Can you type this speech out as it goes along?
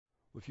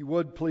If you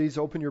would, please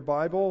open your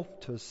Bible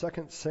to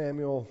 2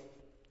 Samuel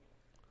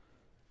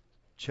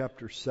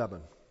chapter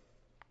 7.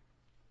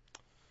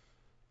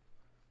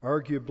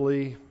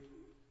 Arguably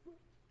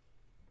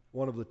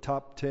one of the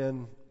top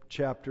 10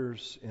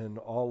 chapters in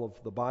all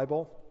of the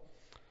Bible.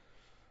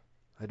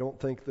 I don't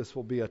think this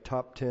will be a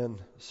top 10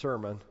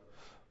 sermon,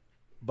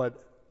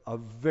 but a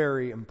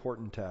very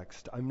important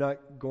text. I'm not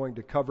going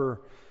to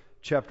cover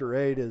chapter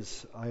 8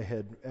 as I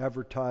had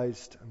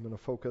advertised. I'm going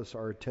to focus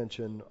our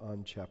attention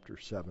on chapter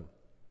 7.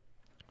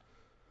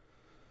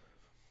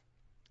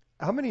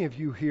 How many of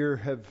you here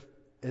have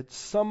at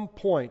some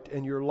point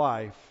in your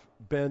life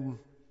been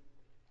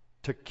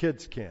to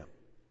kids camp,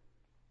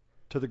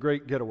 to the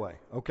Great Getaway?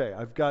 Okay,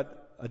 I've got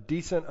a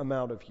decent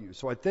amount of you.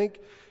 So I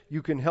think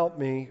you can help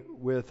me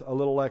with a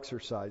little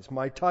exercise.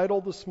 My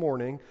title this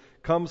morning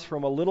comes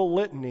from a little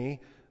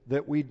litany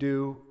that we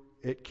do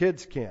at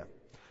kids camp.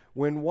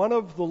 When one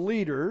of the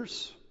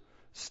leaders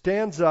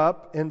stands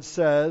up and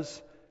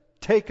says,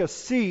 "Take a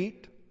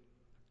seat,"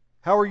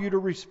 how are you to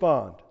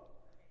respond?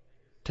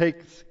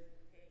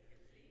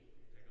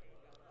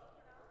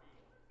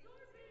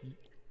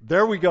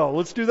 There we go.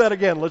 Let's do that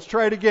again. Let's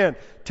try it again.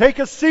 Take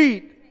a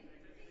seat.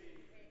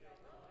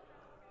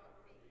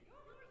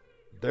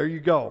 There you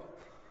go.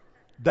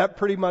 That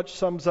pretty much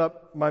sums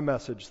up my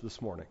message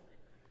this morning.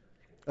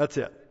 That's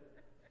it.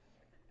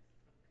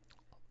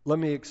 Let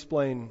me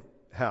explain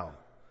how.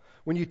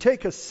 When you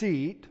take a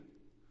seat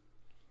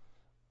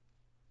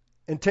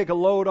and take a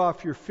load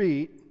off your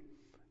feet,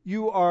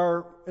 you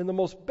are, in the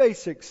most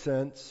basic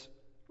sense,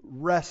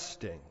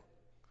 resting.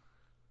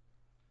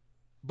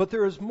 But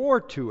there is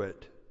more to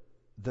it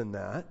than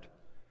that.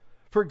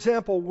 For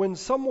example, when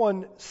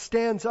someone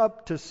stands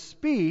up to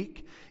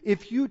speak,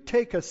 if you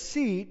take a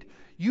seat,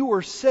 you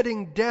are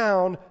sitting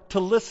down to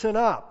listen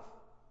up.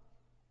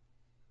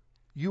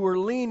 You are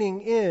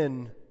leaning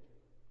in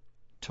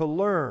to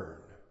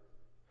learn.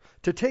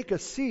 To take a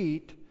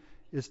seat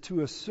is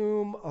to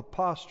assume a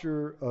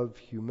posture of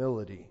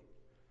humility.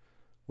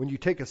 When you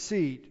take a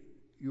seat,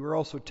 you are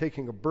also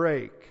taking a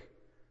break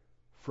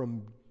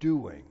from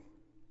doing.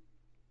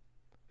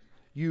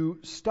 You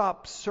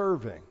stop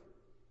serving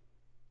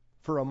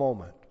for a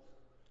moment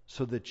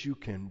so that you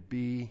can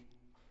be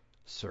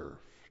served.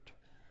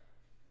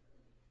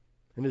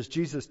 And as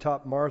Jesus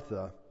taught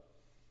Martha,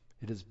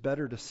 it is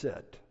better to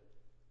sit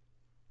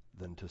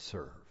than to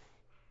serve.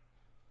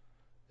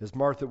 As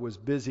Martha was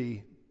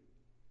busy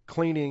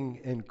cleaning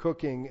and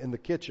cooking in the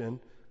kitchen,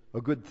 a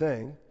good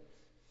thing,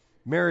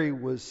 Mary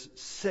was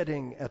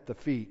sitting at the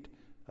feet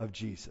of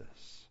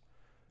Jesus.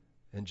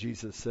 And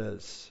Jesus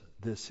says,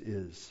 this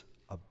is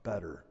a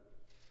better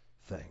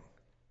thing.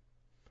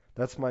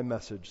 That's my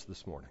message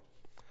this morning.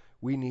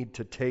 We need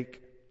to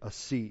take a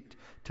seat,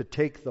 to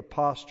take the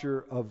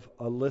posture of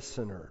a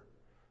listener.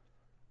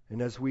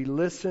 And as we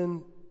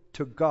listen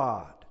to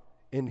God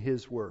in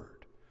His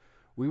Word,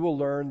 we will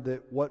learn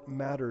that what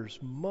matters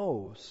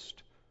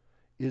most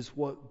is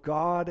what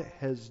God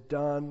has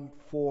done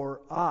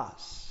for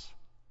us,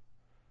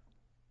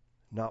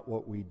 not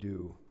what we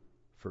do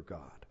for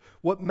God.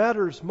 What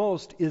matters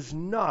most is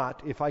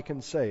not, if I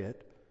can say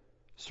it,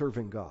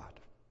 serving God.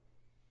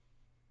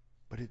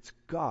 But it's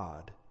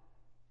God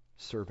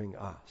serving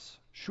us.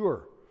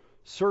 Sure,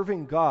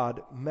 serving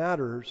God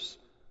matters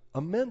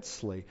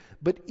immensely.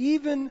 But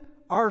even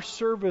our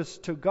service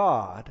to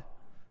God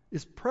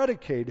is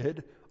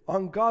predicated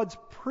on God's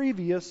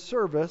previous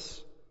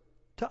service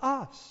to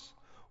us.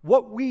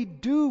 What we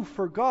do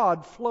for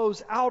God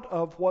flows out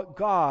of what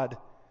God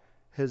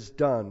has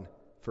done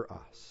for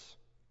us.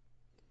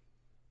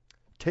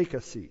 Take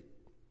a seat.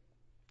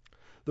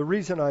 The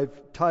reason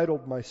I've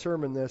titled my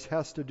sermon this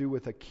has to do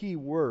with a key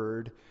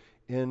word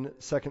in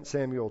 2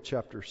 Samuel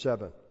chapter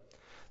 7.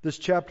 This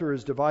chapter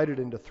is divided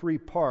into 3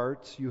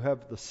 parts. You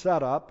have the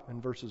setup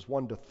in verses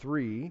 1 to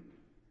 3.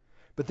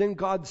 But then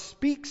God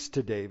speaks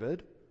to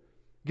David,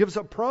 gives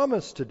a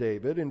promise to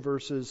David in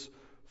verses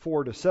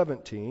 4 to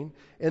 17.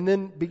 And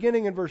then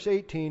beginning in verse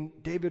 18,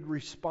 David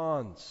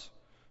responds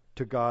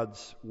to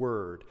God's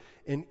word.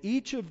 And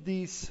each of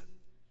these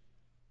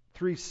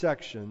 3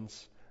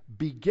 sections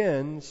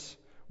begins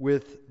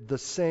with the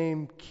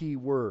same key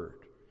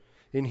word.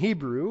 In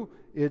Hebrew,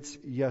 it's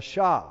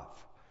yashav.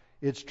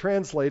 It's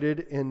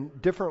translated in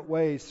different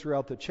ways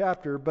throughout the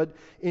chapter, but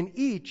in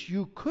each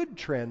you could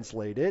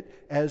translate it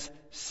as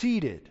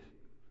seated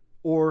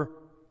or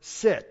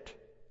sit.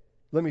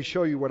 Let me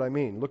show you what I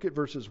mean. Look at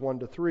verses 1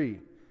 to 3.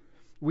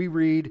 We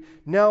read,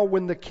 "Now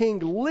when the king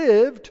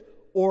lived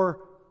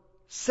or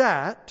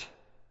sat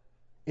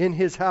in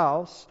his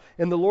house,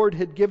 and the Lord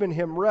had given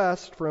him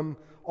rest from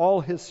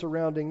all his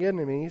surrounding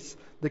enemies,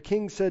 the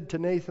king said to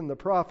Nathan the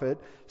prophet,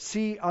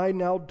 'See, I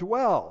now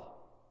dwell,'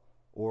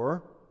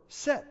 or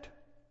sit,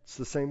 it's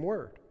the same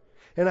word,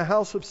 'in a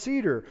house of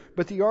cedar,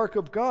 but the ark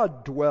of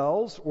God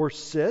dwells,' or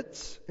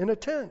sits, 'in a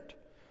tent.'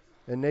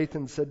 And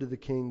Nathan said to the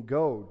king,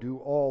 'Go, do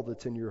all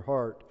that's in your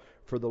heart,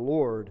 for the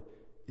Lord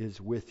is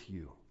with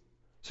you.'"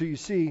 So you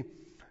see,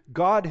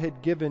 God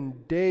had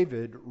given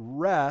David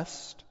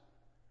rest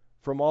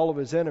from all of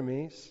his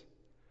enemies,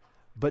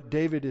 but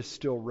David is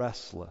still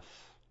restless.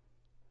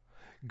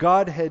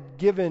 God had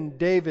given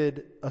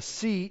David a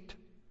seat,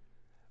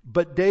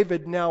 but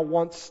David now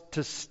wants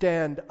to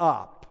stand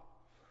up.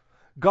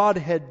 God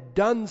had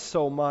done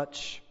so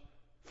much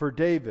for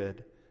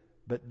David,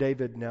 but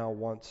David now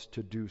wants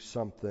to do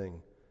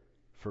something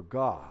for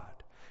God.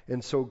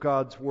 And so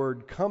God's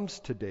word comes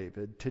to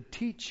David to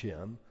teach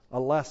him a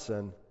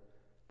lesson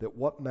that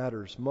what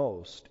matters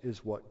most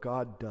is what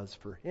God does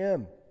for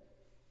him,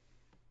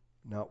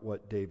 not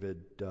what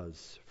David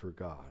does for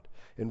God.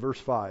 In verse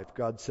 5,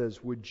 God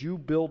says, "Would you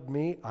build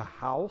me a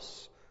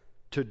house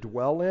to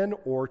dwell in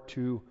or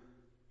to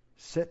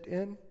sit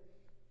in?"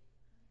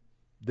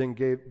 Then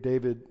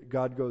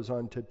God goes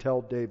on to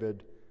tell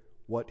David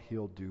what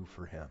he'll do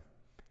for him.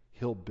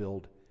 He'll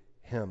build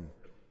him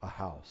a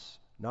house.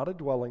 Not a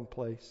dwelling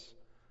place,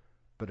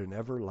 but an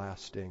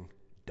everlasting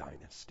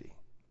dynasty.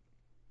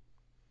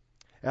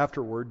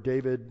 Afterward,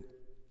 David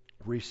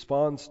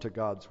responds to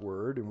God's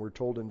word, and we're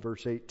told in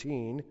verse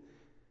 18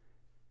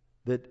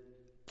 that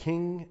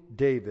King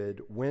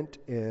David went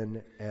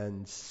in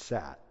and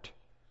sat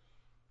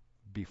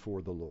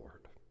before the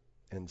Lord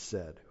and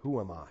said,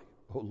 "Who am I,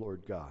 O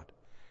Lord God,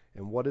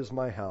 and what is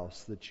my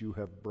house that you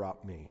have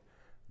brought me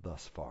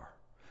thus far?"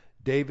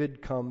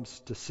 David comes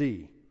to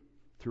see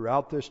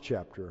throughout this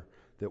chapter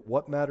that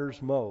what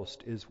matters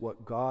most is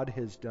what God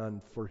has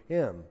done for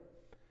him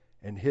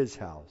and his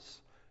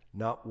house,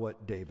 not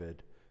what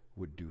David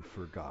would do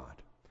for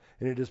God.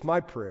 And it is my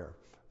prayer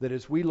that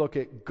as we look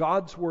at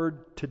God's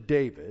word to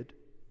David,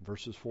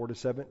 verses 4 to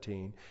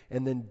 17,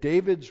 and then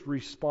David's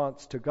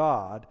response to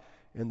God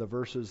in the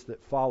verses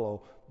that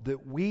follow,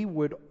 that we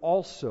would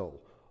also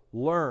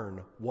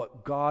learn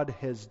what God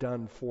has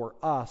done for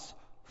us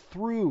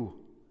through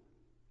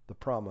the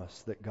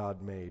promise that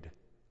God made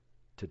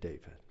to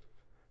David.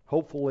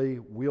 Hopefully,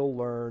 we'll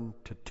learn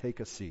to take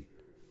a seat,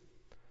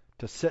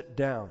 to sit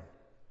down,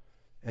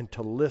 and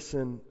to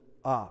listen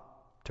up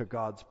to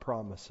God's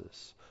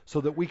promises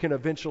so that we can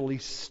eventually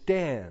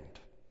stand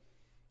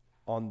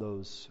on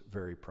those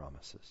very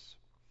promises.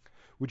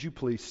 Would you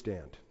please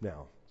stand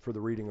now for the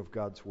reading of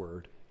God's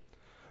word?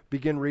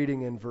 Begin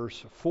reading in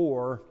verse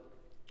 4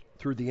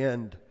 through the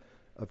end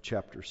of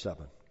chapter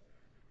 7.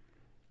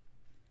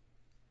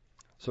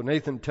 So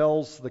Nathan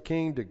tells the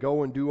king to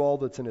go and do all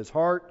that's in his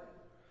heart.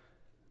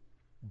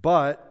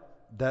 But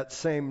that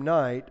same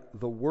night,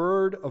 the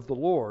word of the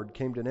Lord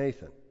came to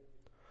Nathan.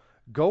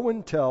 "Go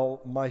and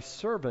tell my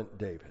servant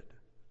David,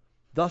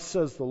 thus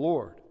says the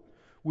Lord,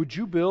 would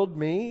you build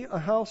me a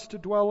house to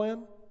dwell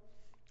in?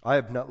 I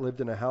have not lived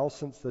in a house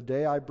since the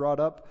day I brought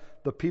up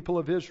the people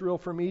of Israel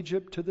from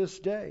Egypt to this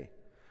day.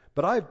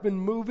 But I have been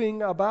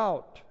moving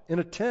about in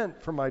a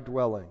tent for my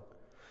dwelling.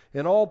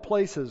 In all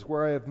places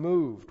where I have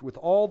moved with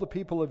all the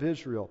people of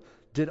Israel,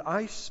 did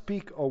I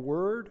speak a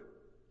word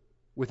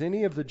with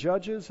any of the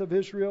judges of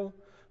Israel,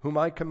 whom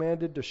I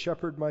commanded to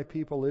shepherd my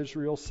people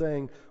Israel,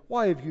 saying,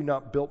 why have you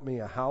not built me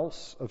a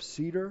house of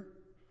cedar?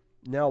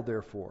 Now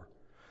therefore,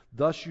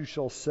 thus you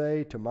shall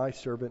say to my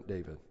servant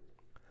David,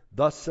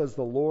 thus says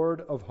the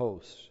Lord of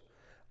hosts,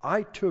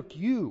 I took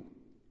you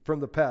from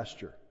the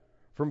pasture,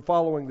 from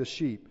following the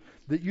sheep,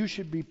 that you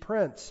should be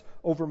prince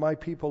over my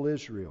people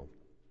Israel.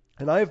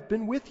 And I have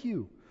been with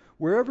you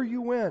wherever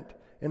you went,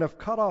 and have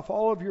cut off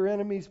all of your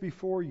enemies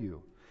before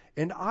you.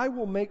 And I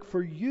will make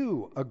for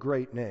you a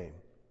great name,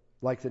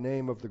 like the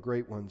name of the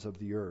great ones of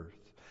the earth.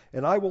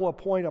 And I will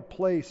appoint a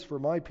place for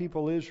my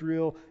people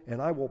Israel,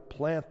 and I will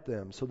plant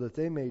them, so that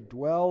they may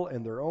dwell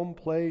in their own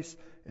place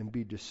and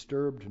be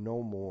disturbed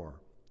no more.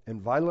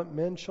 And violent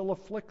men shall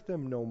afflict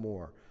them no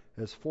more,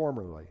 as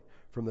formerly,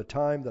 from the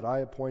time that I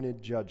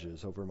appointed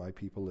judges over my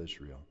people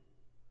Israel.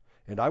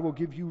 And I will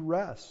give you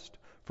rest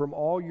from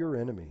all your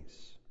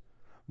enemies.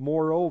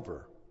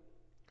 Moreover,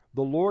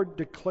 the Lord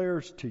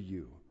declares to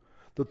you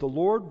that the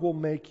Lord will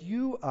make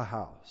you a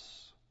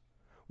house.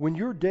 When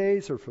your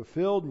days are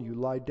fulfilled and you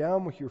lie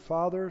down with your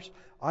fathers,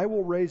 I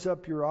will raise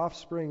up your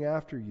offspring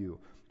after you,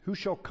 who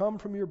shall come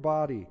from your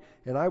body,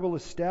 and I will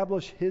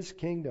establish his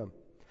kingdom.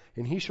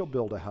 And he shall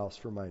build a house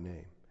for my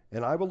name,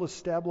 and I will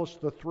establish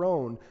the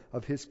throne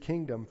of his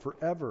kingdom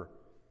forever.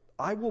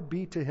 I will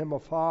be to him a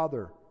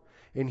father,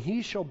 and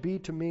he shall be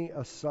to me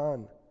a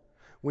son.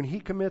 When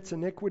he commits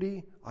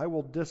iniquity, I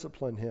will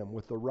discipline him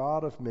with the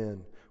rod of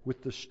men,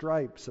 with the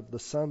stripes of the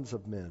sons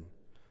of men.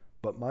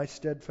 But my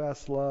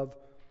steadfast love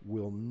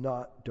will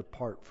not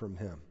depart from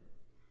him,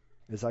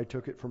 as I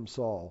took it from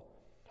Saul,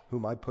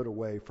 whom I put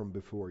away from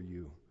before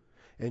you.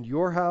 And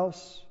your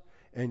house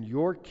and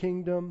your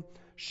kingdom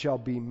shall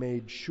be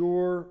made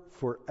sure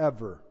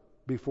forever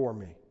before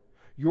me.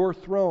 Your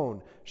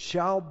throne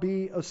shall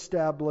be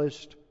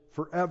established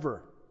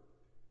forever.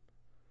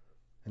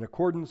 In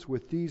accordance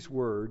with these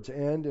words,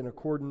 and in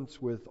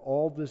accordance with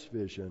all this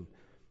vision,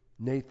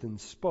 Nathan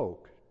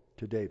spoke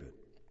to David.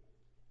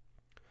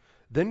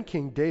 Then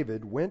King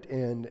David went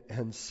in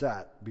and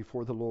sat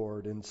before the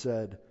Lord and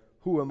said,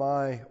 Who am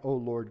I, O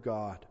Lord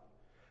God?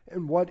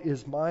 And what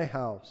is my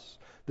house,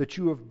 that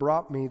you have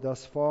brought me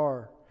thus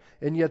far?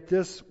 And yet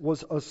this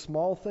was a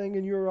small thing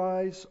in your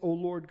eyes, O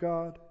Lord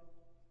God?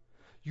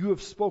 You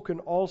have spoken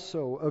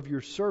also of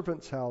your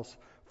servant's house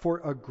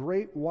for a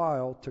great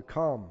while to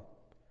come,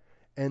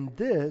 and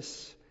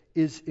this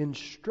is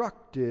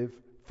instructive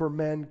for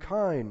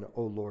mankind,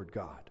 O Lord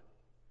God.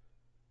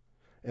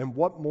 And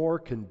what more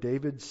can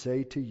David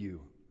say to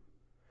you?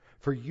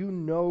 For you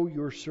know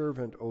your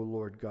servant, O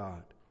Lord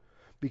God.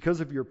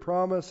 Because of your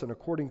promise and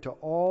according to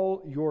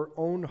all your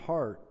own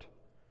heart,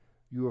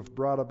 you have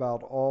brought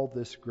about all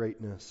this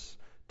greatness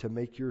to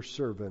make your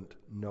servant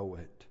know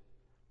it.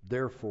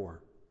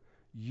 Therefore,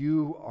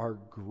 you are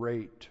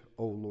great,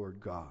 O Lord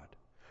God,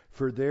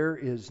 for there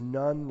is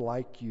none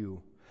like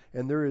you,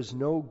 and there is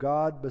no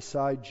God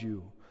beside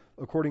you,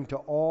 according to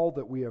all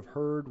that we have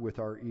heard with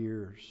our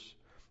ears.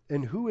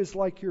 And who is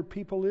like your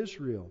people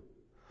Israel,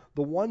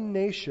 the one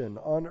nation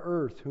on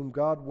earth whom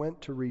God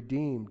went to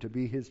redeem to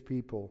be his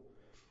people,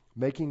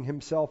 making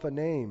himself a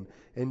name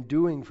and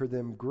doing for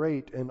them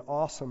great and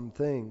awesome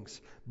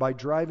things by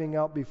driving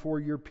out before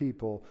your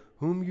people,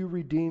 whom you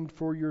redeemed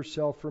for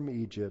yourself from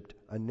Egypt,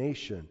 a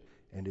nation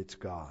and its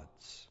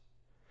gods.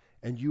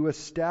 And you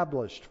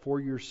established for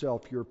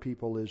yourself your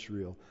people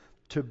Israel,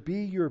 to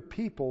be your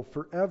people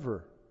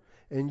forever.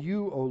 And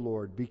you, O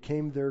Lord,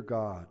 became their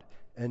God.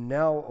 And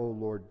now, O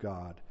Lord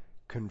God,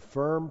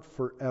 confirm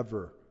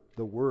forever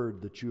the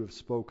word that you have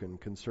spoken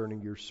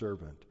concerning your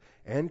servant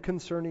and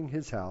concerning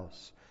his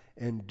house,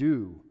 and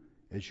do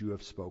as you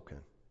have spoken.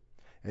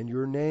 And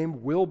your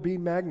name will be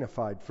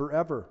magnified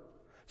forever,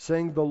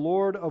 saying, the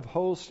Lord of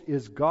hosts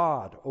is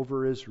God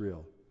over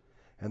Israel.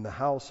 And the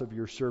house of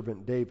your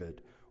servant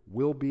David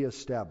will be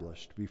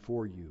established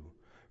before you.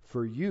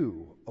 For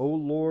you, O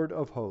Lord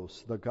of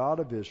hosts, the God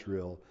of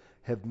Israel,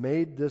 have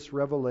made this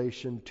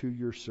revelation to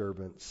your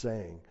servant,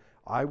 saying,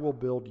 I will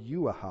build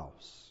you a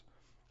house.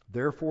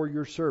 Therefore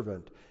your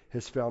servant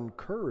has found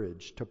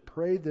courage to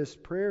pray this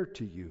prayer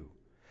to you.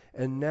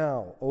 And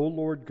now, O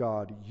Lord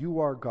God, you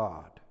are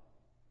God,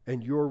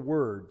 and your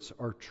words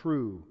are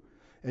true,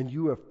 and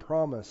you have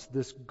promised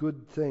this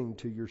good thing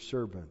to your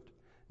servant.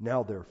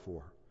 Now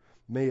therefore,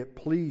 may it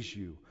please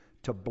you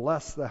to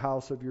bless the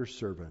house of your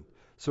servant,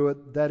 so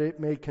that it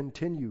may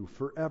continue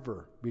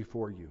forever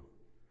before you.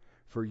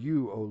 For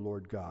you, O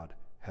Lord God,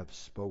 have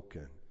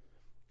spoken,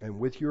 and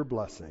with your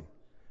blessing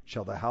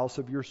shall the house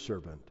of your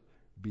servant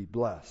be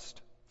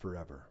blessed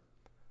forever.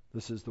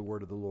 This is the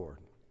word of the Lord.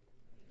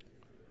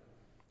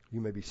 You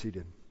may be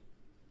seated.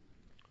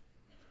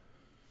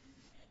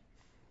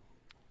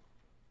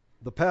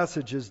 The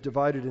passage is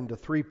divided into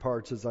three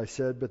parts, as I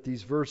said, but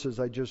these verses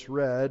I just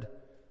read,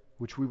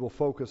 which we will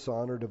focus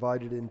on, are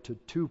divided into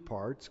two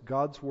parts: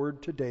 God's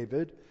word to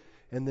David,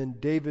 and then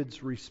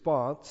David's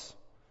response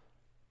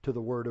to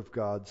the word of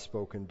God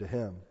spoken to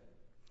him.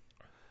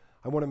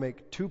 I want to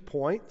make 2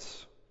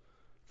 points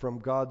from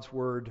God's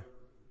word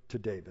to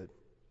David.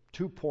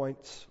 2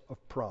 points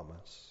of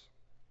promise.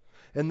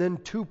 And then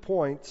 2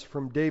 points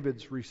from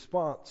David's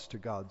response to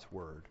God's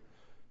word.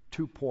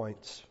 2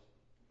 points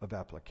of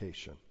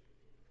application.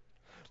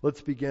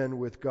 Let's begin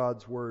with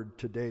God's word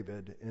to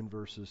David in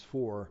verses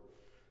 4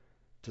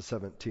 to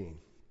 17.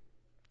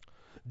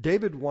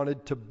 David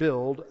wanted to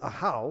build a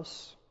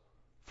house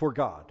for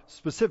God,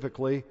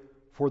 specifically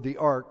for the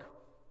Ark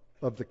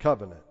of the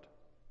Covenant.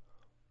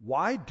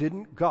 Why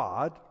didn't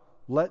God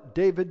let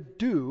David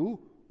do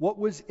what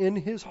was in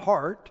his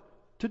heart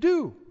to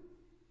do?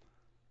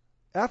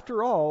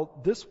 After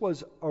all, this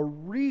was a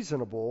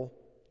reasonable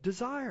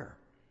desire.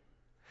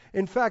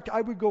 In fact,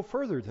 I would go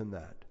further than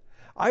that.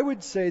 I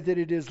would say that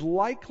it is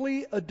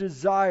likely a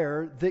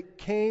desire that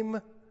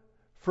came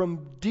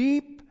from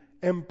deep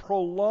and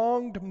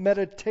prolonged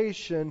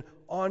meditation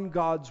on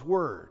God's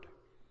Word.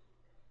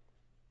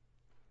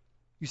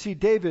 You see,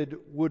 David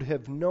would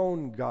have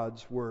known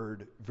God's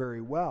Word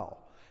very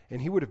well,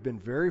 and he would have been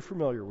very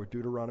familiar with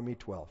Deuteronomy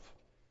 12,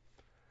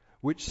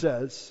 which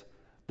says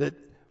that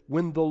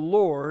when the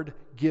Lord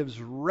gives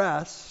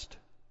rest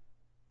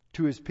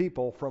to his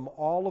people from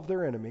all of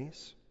their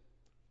enemies,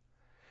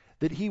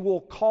 that he will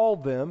call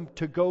them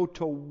to go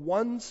to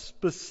one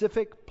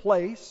specific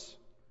place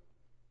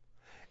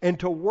and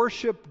to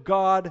worship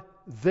God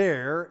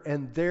there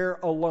and there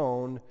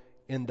alone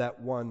in that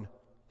one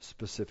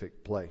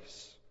specific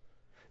place.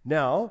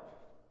 Now,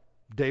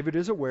 David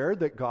is aware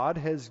that God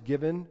has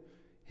given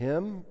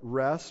him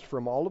rest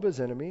from all of his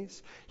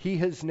enemies. He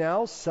has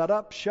now set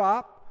up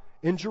shop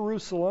in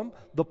Jerusalem,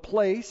 the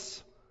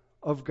place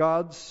of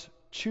God's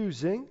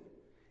choosing.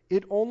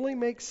 It only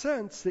makes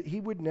sense that he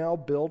would now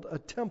build a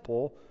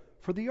temple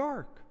for the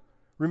ark.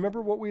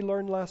 Remember what we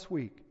learned last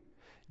week.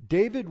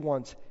 David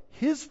wants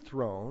his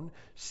throne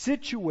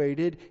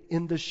situated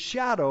in the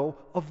shadow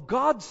of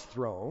God's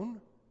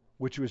throne,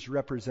 which was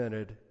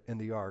represented in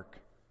the Ark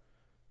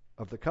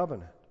of the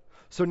Covenant.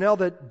 So now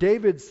that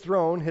David's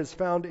throne has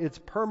found its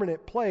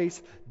permanent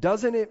place,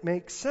 doesn't it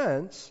make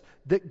sense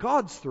that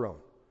God's throne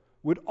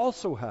would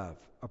also have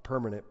a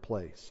permanent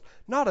place?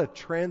 Not a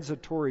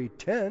transitory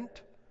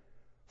tent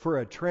for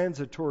a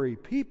transitory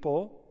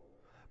people,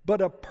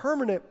 but a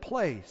permanent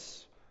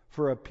place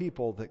for a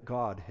people that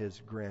God has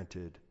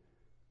granted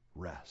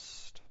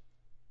rest.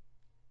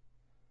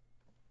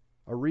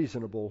 a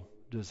reasonable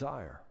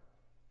desire.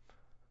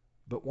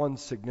 But one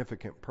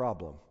significant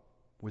problem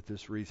with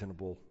this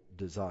reasonable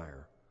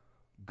desire: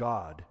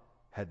 God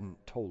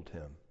hadn't told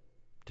him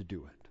to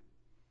do it.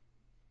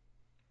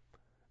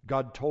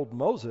 God told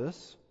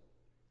Moses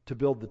to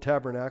build the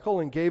tabernacle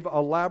and gave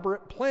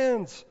elaborate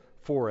plans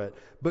for it.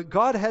 But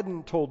God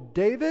hadn't told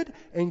David,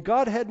 and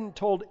God hadn't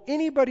told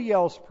anybody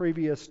else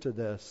previous to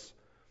this,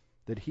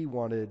 that he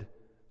wanted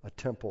a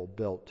temple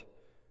built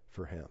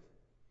for him.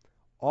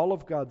 All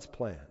of God's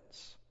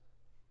plans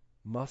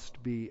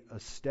must be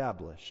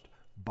established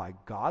by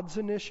God's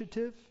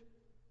initiative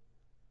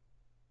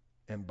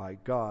and by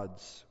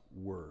God's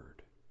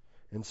word.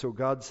 And so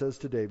God says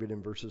to David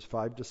in verses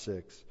 5 to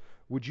 6,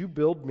 "Would you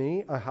build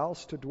me a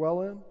house to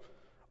dwell in?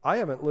 I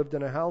haven't lived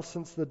in a house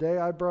since the day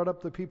I brought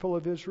up the people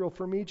of Israel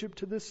from Egypt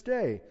to this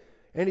day."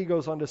 And he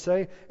goes on to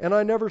say, "And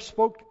I never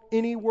spoke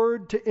any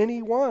word to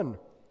anyone,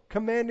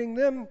 commanding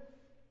them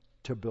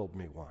to build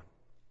me one."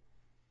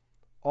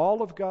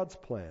 All of God's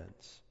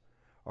plans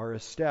are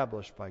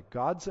established by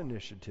God's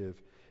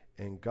initiative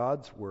and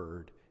God's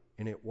word,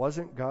 and it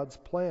wasn't God's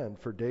plan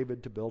for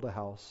David to build a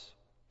house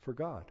for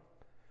God.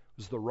 It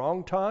was the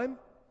wrong time,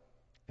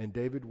 and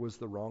David was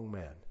the wrong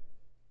man.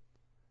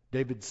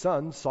 David's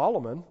son,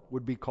 Solomon,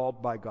 would be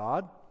called by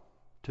God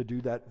to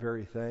do that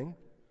very thing,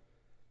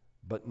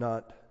 but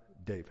not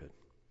David.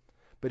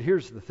 But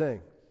here's the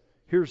thing.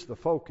 Here's the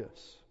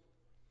focus.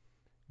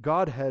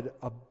 God had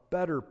a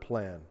better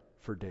plan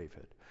for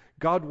David.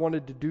 God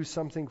wanted to do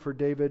something for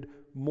David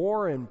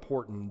more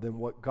important than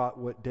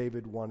what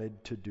David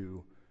wanted to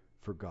do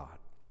for God.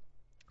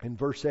 In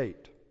verse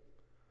 8,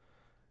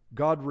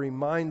 God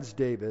reminds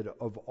David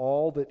of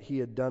all that he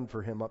had done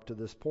for him up to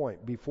this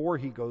point before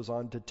he goes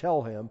on to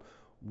tell him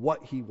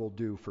what he will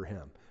do for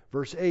him.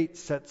 Verse 8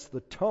 sets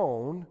the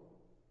tone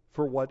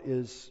for what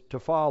is to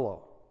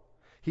follow.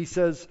 He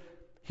says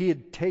he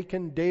had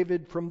taken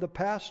David from the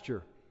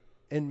pasture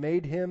and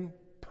made him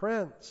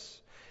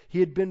prince. He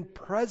had been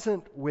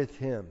present with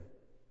him,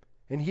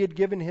 and he had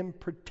given him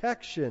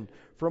protection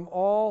from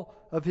all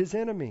of his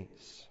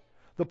enemies.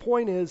 The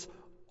point is,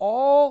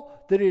 all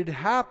that had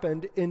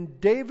happened in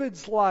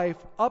David's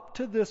life up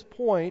to this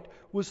point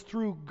was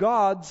through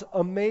God's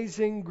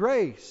amazing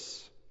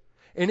grace.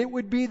 And it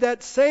would be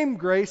that same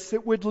grace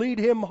that would lead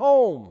him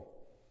home,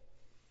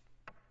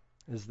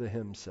 as the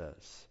hymn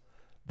says.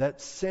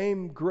 That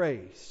same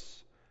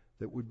grace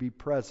that would be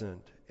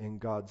present in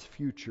God's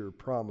future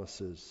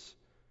promises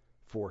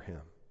for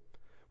him,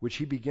 which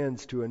he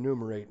begins to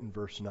enumerate in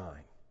verse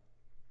 9.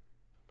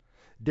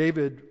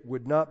 David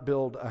would not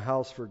build a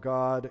house for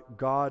God.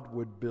 God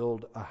would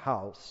build a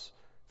house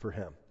for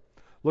him.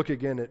 Look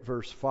again at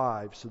verse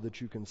 5 so that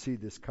you can see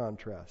this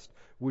contrast.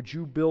 "Would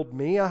you build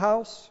me a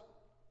house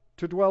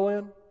to dwell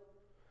in?"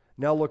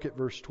 Now look at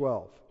verse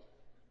 12.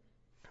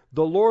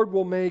 "The Lord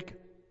will make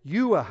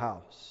you a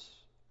house."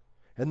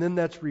 And then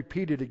that's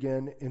repeated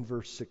again in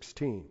verse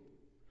 16.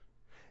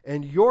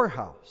 "And your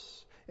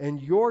house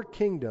and your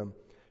kingdom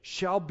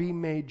shall be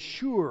made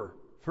sure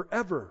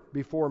forever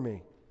before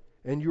me,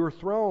 and your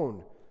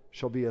throne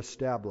shall be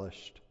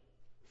established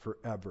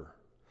forever."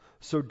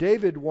 So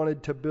David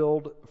wanted to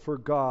build for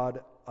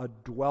God a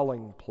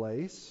dwelling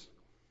place,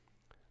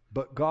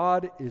 but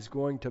God is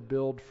going to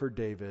build for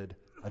David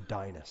a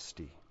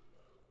dynasty.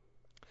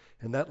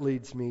 And that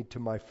leads me to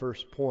my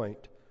first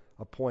point,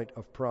 a point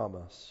of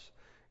promise.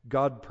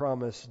 God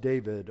promised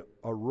David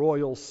a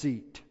royal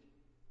seat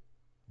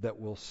that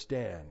will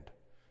stand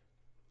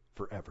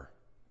forever.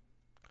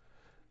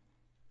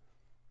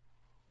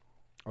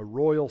 A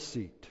royal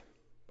seat,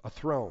 a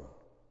throne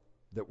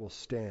that will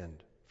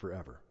stand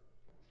forever.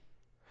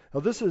 Now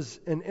this is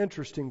an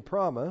interesting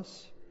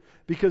promise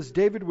because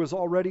David was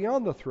already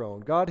on the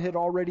throne. God had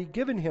already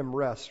given him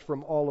rest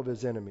from all of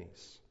his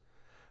enemies.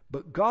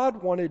 But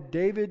God wanted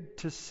David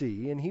to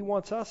see, and he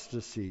wants us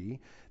to see,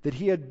 that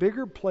he had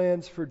bigger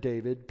plans for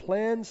David,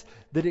 plans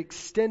that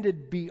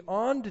extended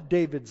beyond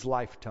David's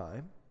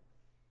lifetime,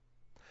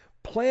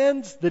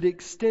 plans that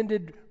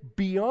extended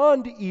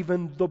beyond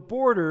even the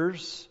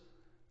borders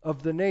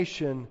of the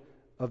nation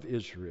of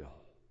Israel.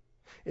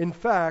 In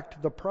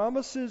fact, the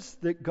promises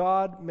that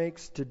God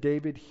makes to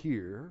David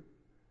here,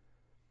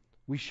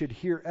 we should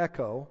hear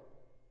echo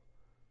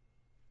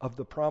of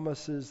the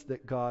promises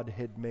that God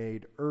had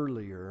made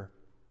earlier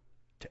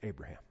to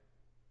Abraham.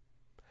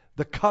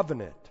 The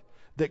covenant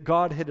that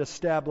God had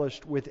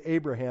established with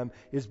Abraham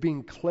is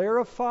being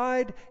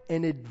clarified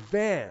and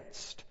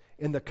advanced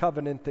in the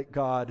covenant that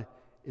God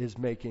is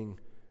making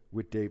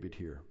with David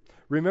here.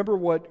 Remember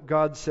what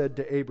God said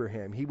to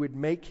Abraham. He would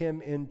make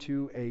him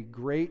into a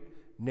great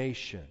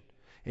nation,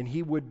 and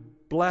he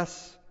would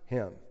bless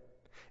him.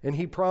 And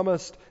he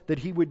promised that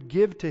he would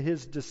give to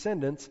his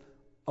descendants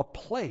a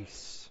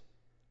place,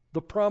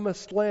 the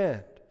promised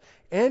land.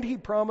 And he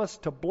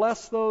promised to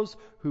bless those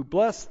who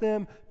blessed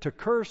them, to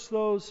curse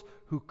those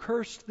who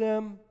cursed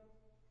them,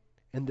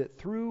 and that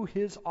through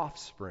his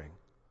offspring,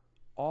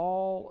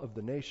 all of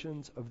the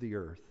nations of the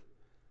earth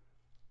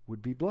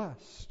would be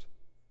blessed.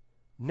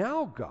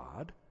 Now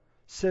God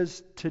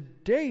says to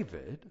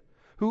David,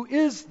 who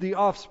is the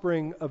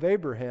offspring of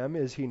Abraham,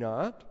 is he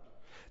not?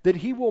 That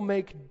he will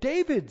make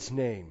David's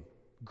name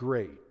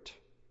great.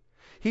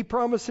 He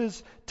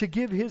promises to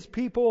give his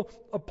people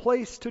a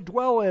place to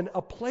dwell in,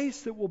 a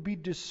place that will be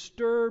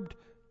disturbed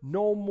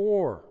no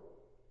more.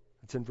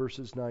 It's in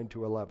verses 9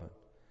 to 11.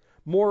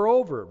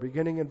 Moreover,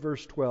 beginning in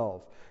verse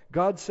 12,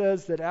 God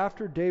says that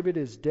after David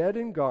is dead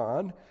and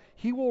gone,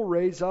 he will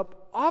raise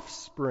up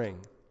offspring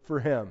for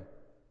him.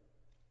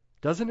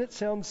 Doesn't it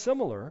sound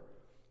similar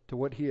to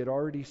what he had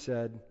already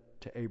said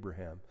to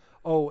Abraham?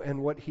 Oh,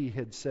 and what he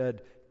had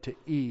said to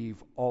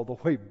Eve all the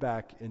way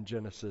back in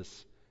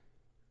Genesis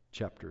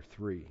chapter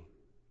 3.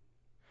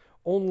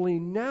 Only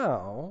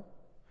now,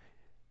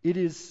 it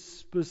is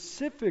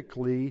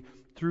specifically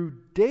through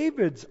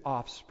David's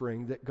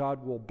offspring that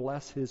God will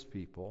bless his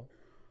people,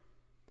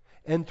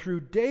 and through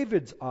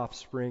David's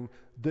offspring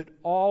that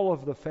all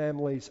of the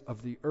families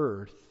of the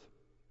earth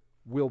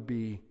will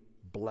be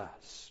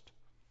blessed.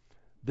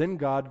 Then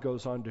God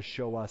goes on to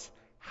show us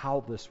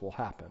how this will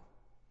happen.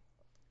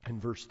 In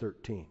verse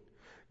 13,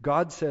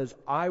 God says,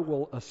 I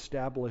will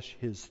establish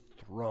his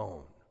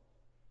throne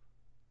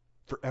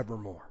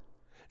forevermore.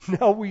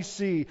 Now we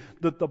see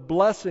that the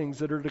blessings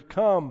that are to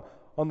come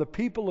on the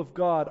people of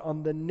God,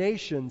 on the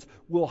nations,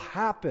 will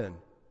happen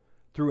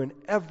through an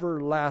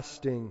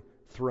everlasting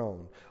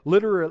throne.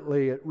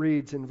 Literally, it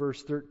reads in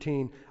verse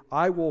 13,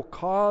 I will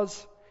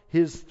cause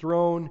his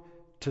throne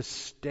to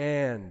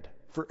stand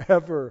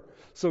forever.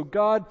 So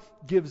God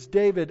gives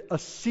David a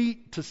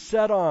seat to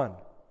sit on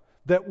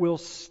that will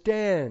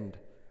stand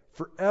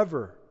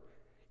forever.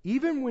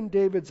 Even when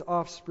David's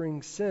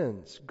offspring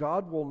sins,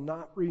 God will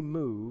not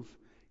remove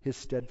his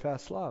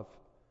steadfast love.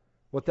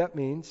 What that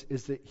means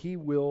is that he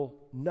will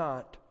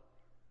not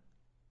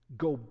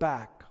go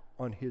back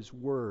on his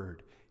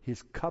word,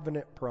 his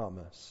covenant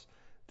promise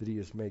that he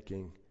is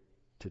making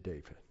to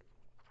David.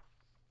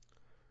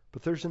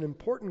 But there's an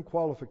important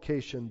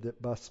qualification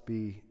that must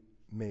be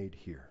made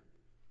here.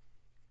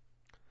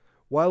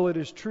 While it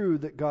is true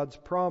that God's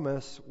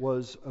promise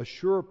was a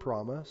sure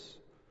promise,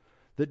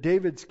 that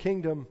David's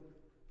kingdom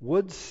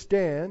would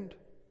stand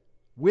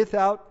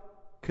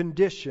without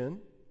condition,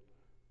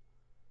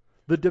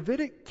 the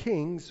Davidic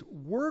kings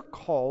were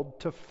called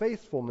to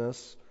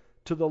faithfulness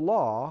to the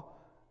law,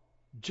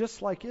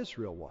 just like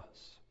Israel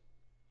was.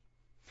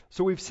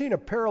 So we've seen a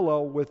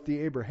parallel with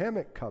the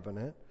Abrahamic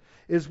covenant.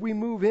 As we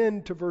move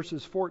into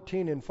verses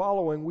 14 and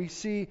following, we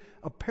see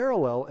a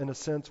parallel, in a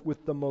sense,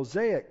 with the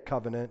Mosaic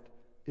covenant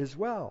as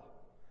well.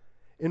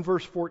 In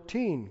verse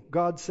 14,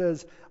 God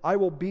says, I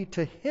will be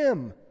to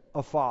him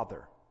a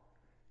father,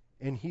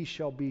 and he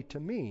shall be to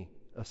me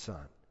a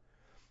son.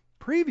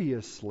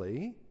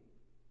 Previously,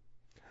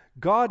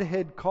 God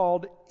had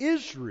called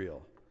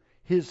Israel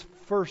his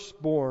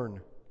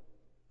firstborn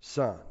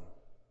son.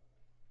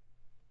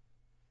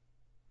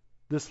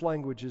 This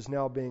language is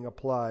now being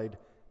applied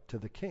to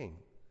the king.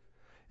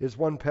 As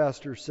one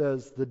pastor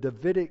says, the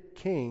Davidic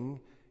king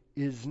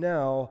is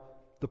now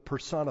the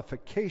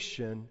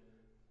personification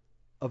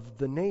of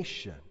the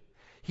nation.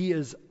 He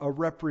is a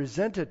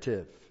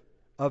representative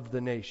of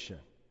the nation.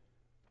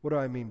 What do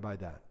I mean by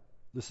that?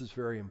 This is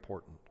very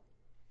important.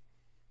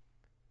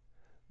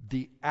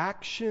 The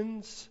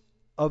actions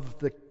of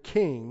the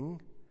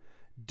king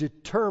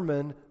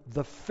determine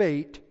the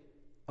fate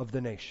of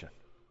the nation.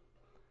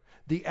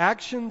 The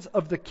actions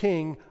of the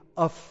king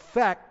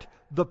affect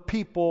the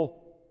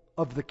people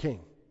of the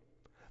king.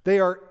 They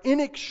are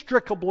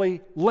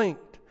inextricably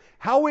linked.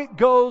 How it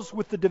goes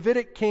with the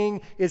Davidic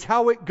king is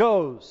how it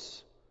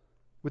goes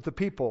with the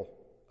people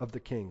of the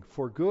king,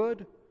 for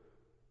good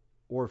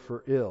or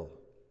for ill.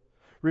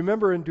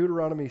 Remember in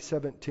Deuteronomy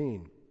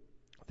 17,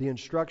 the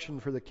instruction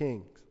for the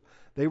kings.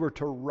 They were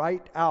to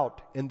write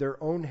out in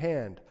their own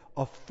hand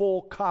a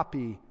full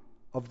copy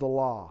of the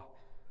law.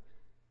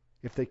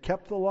 If they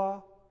kept the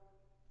law,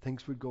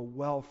 things would go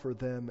well for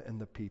them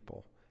and the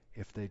people.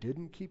 If they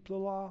didn't keep the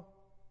law,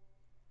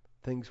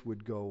 things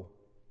would go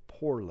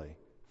poorly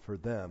for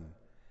them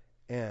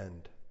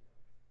and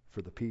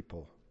for the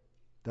people.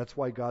 That's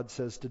why God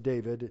says to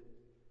David,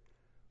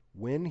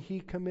 when he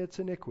commits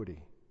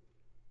iniquity,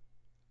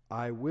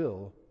 I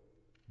will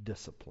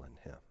discipline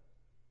him.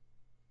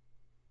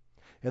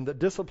 And the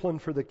discipline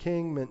for the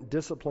king meant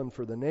discipline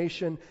for the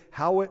nation.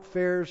 How it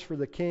fares for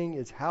the king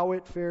is how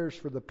it fares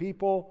for the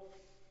people.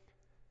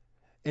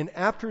 And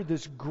after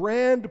this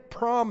grand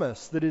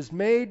promise that is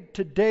made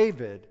to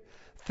David,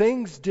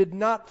 things did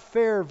not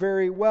fare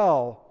very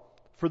well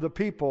for the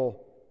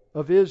people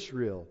of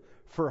Israel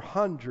for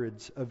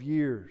hundreds of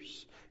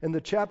years. In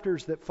the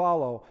chapters that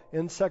follow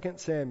in 2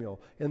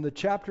 Samuel, in the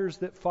chapters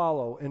that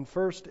follow in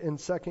 1 and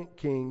 2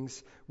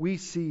 Kings, we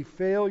see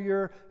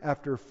failure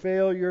after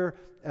failure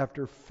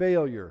after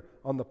failure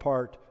on the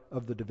part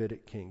of the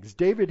Davidic kings.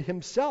 David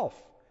himself,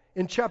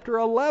 in chapter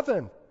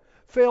 11,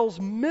 fails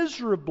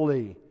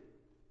miserably.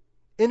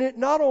 And it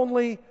not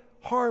only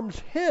harms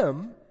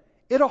him,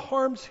 it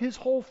harms his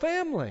whole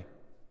family.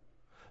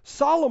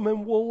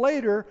 Solomon will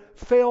later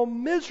fail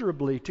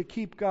miserably to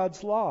keep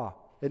God's law.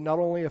 It not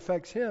only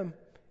affects him,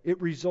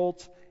 it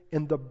results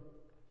in the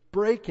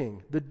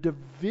breaking, the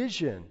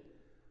division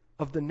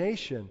of the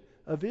nation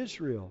of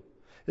Israel.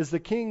 As the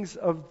kings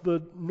of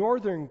the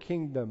northern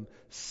kingdom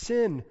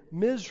sin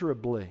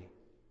miserably,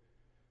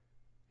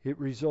 it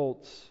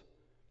results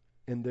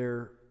in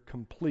their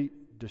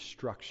complete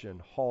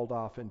destruction, hauled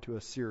off into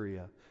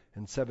Assyria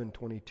in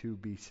 722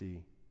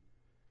 BC.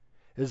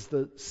 As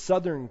the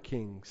southern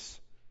kings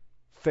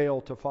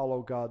fail to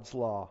follow God's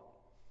law,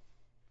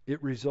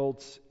 it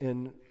results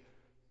in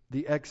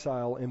the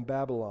exile in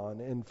Babylon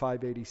in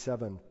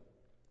 587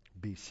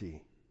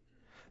 BC.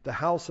 The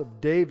house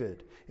of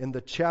David in the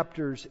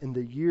chapters in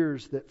the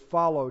years that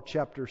follow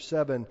chapter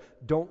 7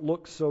 don't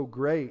look so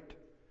great.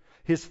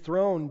 His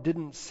throne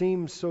didn't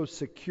seem so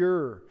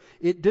secure.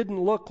 It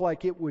didn't look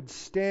like it would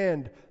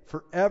stand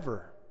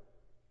forever.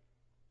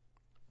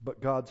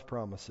 But God's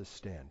promises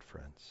stand,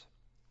 friends.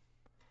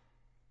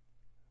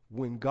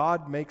 When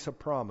God makes a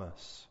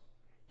promise,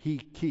 He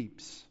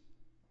keeps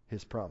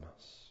His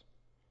promise.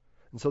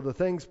 And so the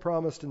things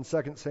promised in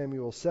 2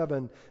 Samuel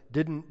 7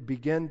 didn't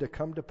begin to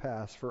come to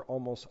pass for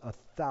almost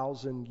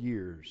 1,000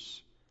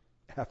 years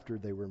after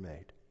they were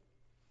made.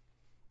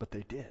 But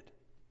they did.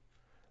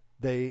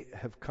 They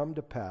have come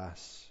to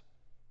pass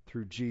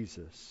through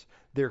Jesus.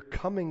 They're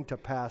coming to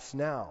pass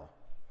now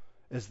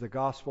as the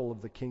gospel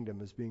of the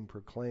kingdom is being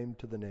proclaimed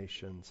to the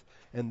nations.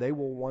 And they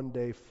will one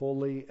day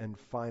fully and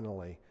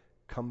finally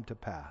come to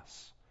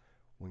pass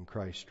when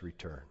Christ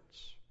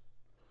returns.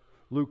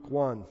 Luke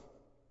 1.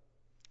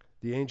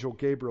 The angel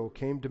Gabriel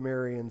came to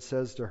Mary and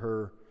says to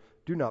her,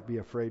 "Do not be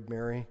afraid,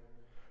 Mary,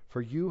 for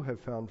you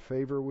have found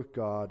favor with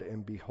God,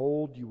 and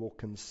behold, you will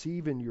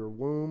conceive in your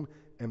womb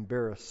and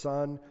bear a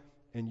son,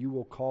 and you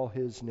will call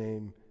his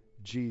name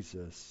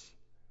Jesus."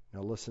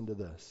 Now listen to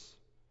this.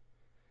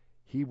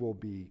 "He will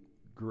be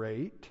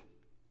great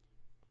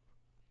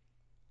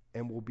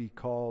and will be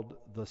called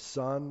the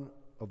Son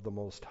of the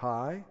Most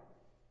High,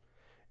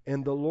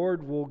 and the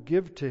Lord will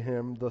give to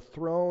him the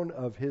throne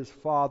of his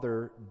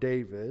father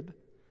David,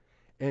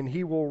 and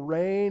he will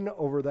reign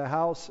over the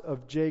house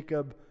of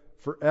Jacob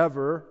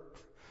forever,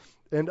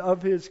 and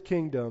of his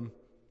kingdom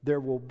there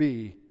will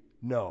be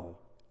no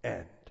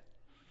end."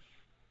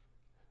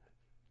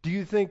 Do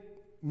you think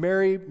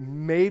Mary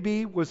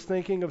maybe was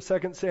thinking of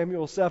 2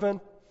 Samuel 7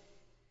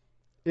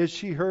 as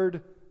she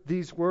heard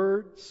these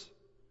words?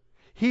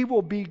 He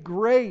will be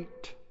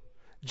great,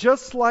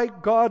 just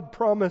like God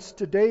promised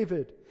to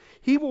David.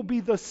 He will be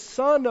the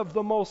Son of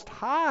the Most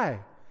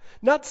High.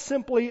 Not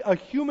simply a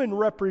human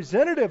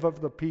representative of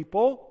the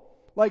people,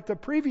 like the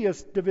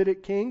previous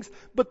Davidic kings,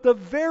 but the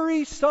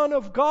very Son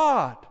of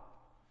God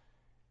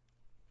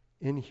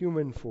in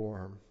human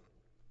form,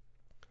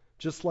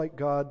 just like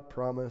God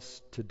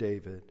promised to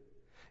David.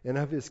 And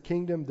of his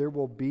kingdom there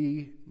will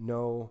be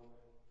no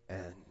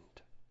end.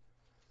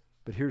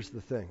 But here's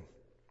the thing.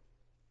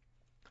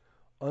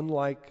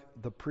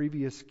 Unlike the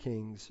previous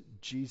kings,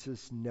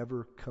 Jesus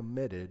never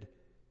committed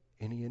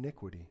any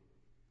iniquity.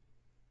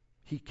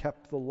 He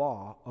kept the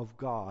law of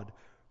God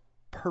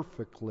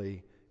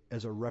perfectly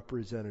as a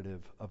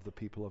representative of the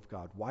people of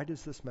God. Why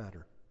does this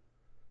matter?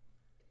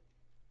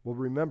 Well,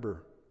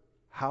 remember,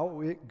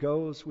 how it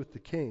goes with the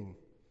king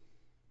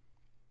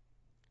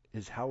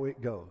is how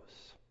it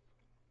goes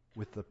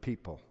with the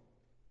people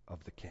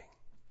of the king.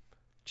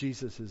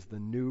 Jesus is the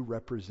new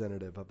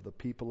representative of the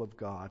people of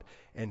God,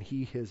 and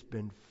he has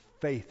been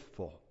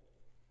faithful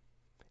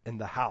in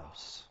the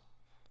house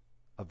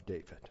of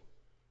David.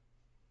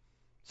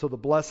 So the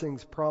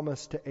blessings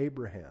promised to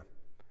Abraham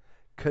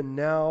can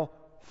now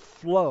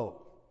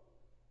flow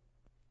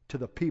to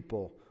the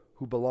people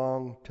who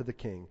belong to the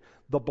king.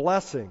 The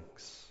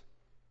blessings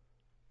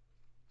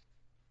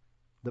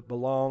that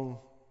belong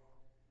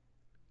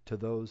to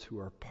those who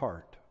are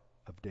part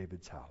of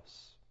David's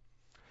house.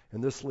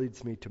 And this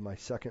leads me to my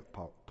second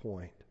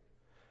point.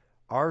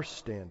 Our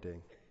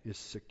standing is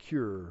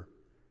secure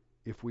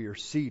if we are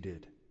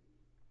seated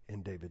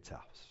in David's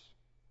house,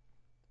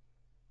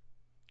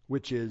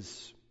 which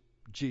is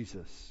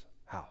Jesus'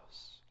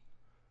 house.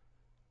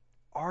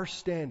 Our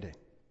standing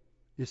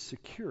is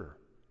secure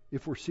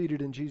if we're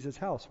seated in Jesus'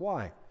 house.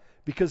 Why?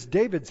 Because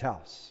David's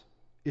house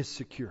is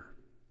secure.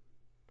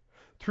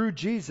 Through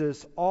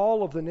Jesus,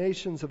 all of the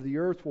nations of the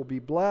earth will be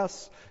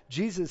blessed.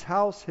 Jesus'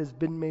 house has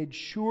been made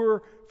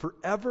sure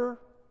forever.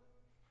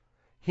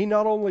 He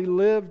not only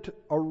lived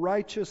a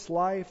righteous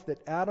life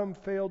that Adam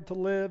failed to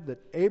live,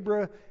 that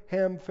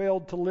Abraham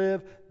failed to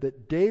live,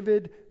 that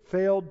David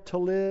failed to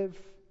live,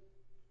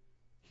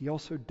 he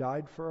also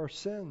died for our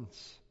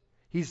sins.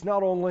 He's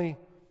not only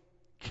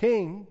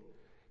king,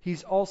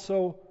 he's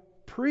also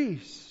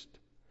priest.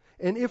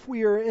 And if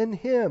we are in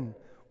him,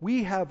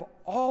 we have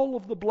all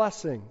of the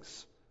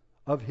blessings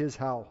of his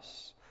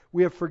house.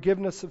 We have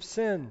forgiveness of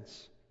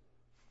sins.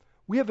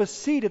 We have a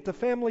seat at the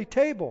family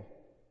table.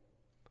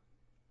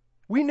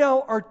 We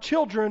now are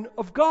children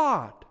of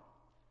God.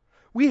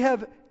 We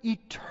have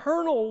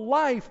eternal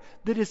life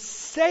that is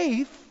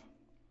safe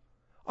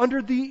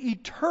under the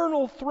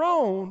eternal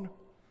throne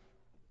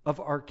of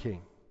our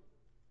King.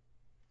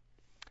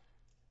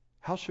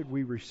 How should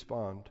we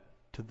respond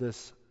to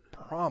this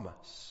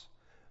promise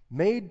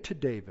made to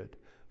David,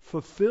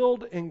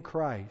 fulfilled in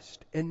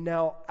Christ, and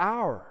now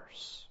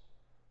ours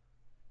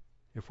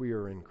if we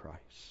are in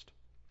Christ.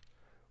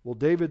 Well,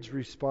 David's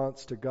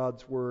response to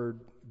God's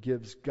word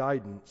gives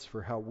guidance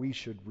for how we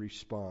should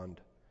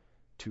respond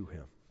to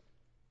him.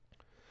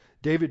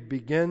 David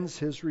begins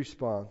his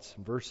response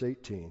in verse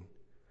 18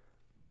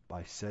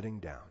 by sitting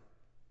down.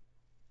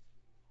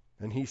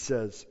 And he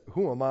says,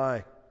 "Who am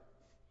I,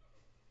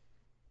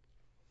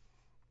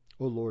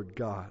 O Lord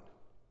God?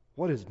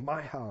 What is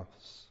my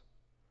house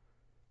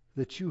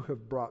that you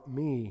have brought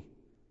me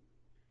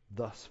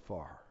thus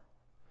far?"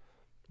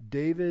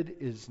 David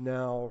is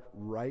now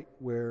right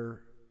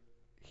where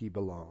he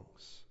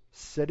belongs,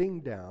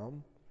 sitting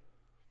down,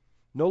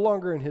 no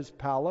longer in his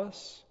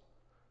palace,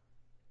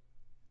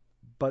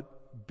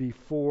 but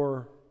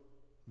before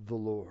the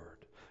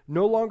Lord.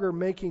 No longer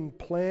making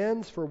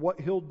plans for what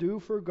he'll do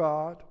for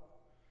God,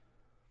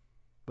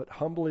 but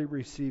humbly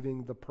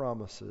receiving the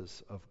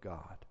promises of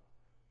God.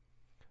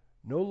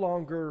 No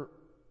longer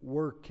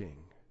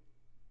working,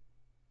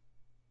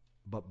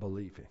 but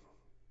believing.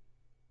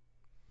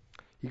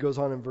 He goes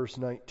on in verse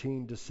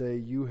 19 to say,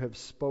 "You have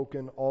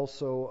spoken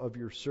also of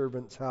your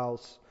servant's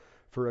house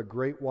for a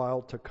great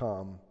while to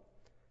come,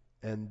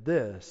 and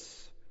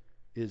this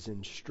is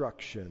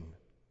instruction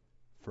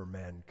for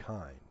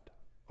mankind,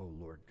 O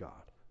Lord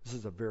God." This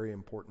is a very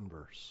important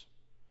verse.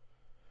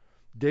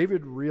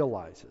 David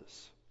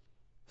realizes,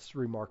 this is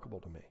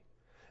remarkable to me,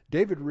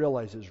 David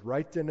realizes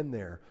right then and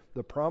there,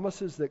 the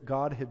promises that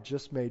God had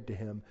just made to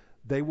him,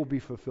 they will be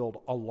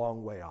fulfilled a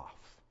long way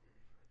off.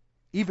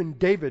 Even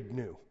David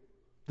knew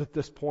that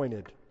this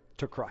pointed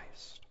to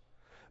Christ.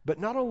 But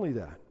not only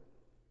that,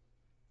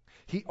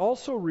 he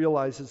also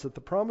realizes that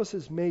the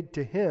promises made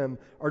to him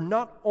are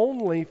not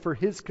only for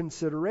his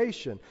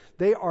consideration,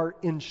 they are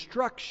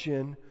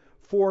instruction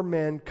for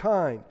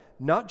mankind.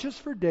 Not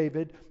just for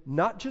David,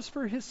 not just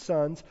for his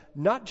sons,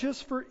 not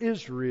just for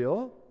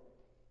Israel,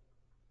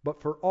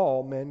 but for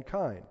all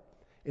mankind.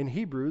 In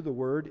Hebrew, the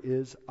word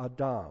is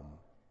Adam.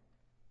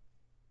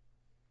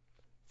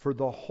 For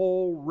the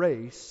whole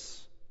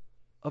race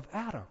of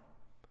Adam.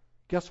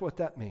 Guess what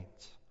that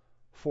means?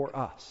 For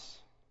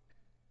us.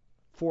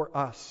 For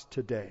us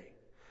today.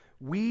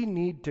 We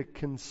need to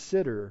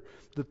consider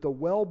that the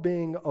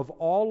well-being of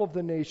all of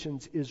the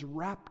nations is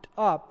wrapped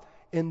up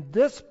in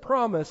this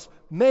promise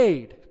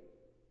made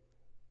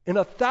in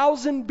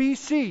 1000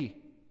 BC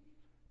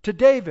to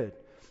David.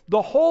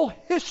 The whole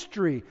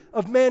history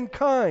of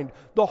mankind,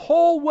 the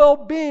whole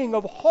well-being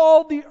of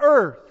all the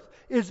earth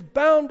is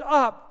bound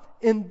up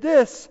in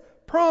this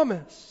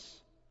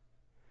promise.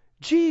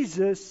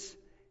 Jesus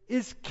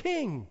is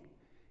king,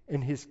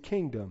 and his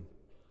kingdom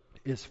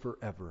is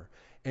forever.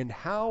 And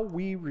how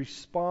we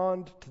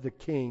respond to the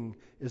king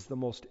is the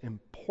most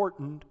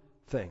important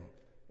thing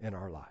in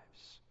our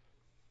lives.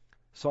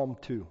 Psalm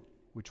 2,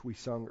 which we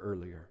sung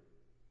earlier.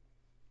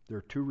 There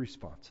are two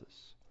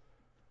responses.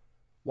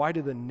 Why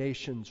do the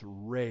nations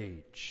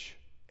rage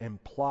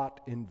and plot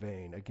in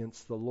vain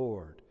against the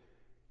Lord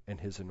and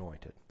his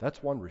anointed?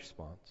 That's one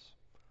response.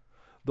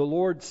 The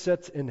Lord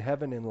sits in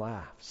heaven and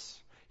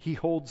laughs. He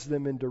holds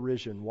them in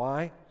derision.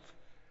 Why?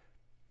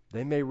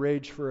 They may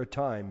rage for a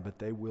time, but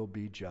they will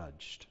be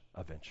judged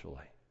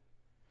eventually.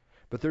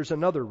 But there's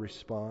another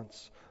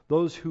response.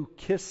 Those who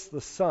kiss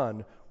the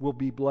Son will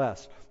be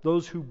blessed.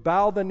 Those who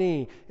bow the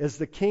knee as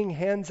the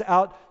King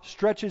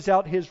stretches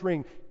out his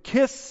ring.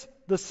 Kiss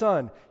the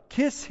Son.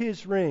 Kiss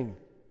his ring.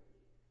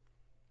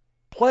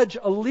 Pledge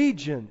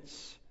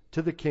allegiance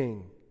to the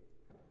King.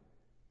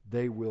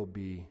 They will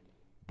be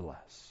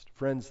blessed.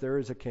 Friends, there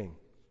is a King.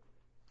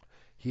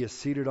 He is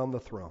seated on the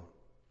throne.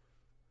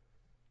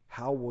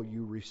 How will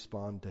you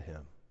respond to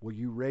him? Will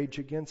you rage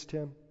against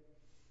him?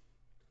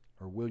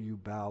 Or will you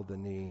bow the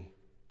knee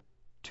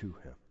to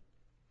him?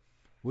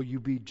 Will you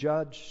be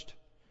judged?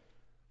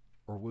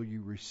 Or will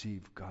you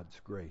receive God's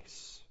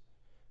grace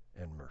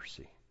and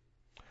mercy?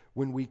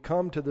 When we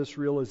come to this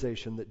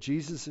realization that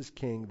Jesus is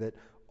King, that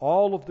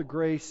all of the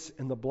grace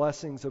and the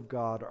blessings of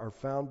God are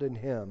found in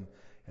him,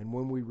 and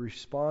when we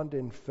respond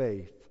in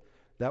faith,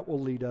 that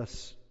will lead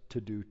us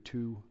to do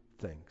two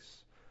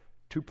things.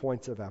 2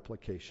 points of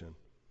application.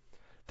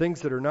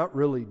 Things that are not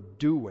really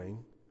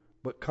doing,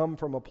 but come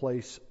from a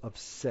place of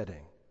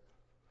sitting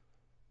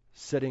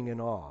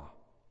in awe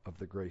of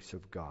the grace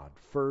of God.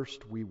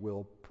 First, we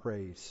will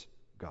praise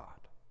God.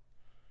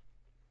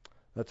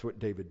 That's what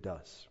David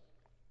does.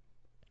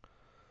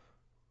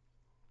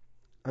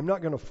 I'm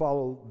not going to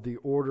follow the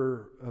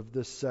order of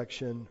this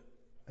section.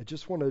 I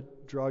just want to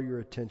draw your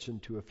attention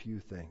to a few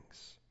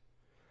things.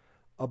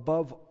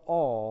 Above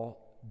all,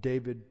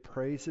 David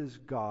praises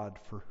God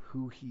for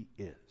who he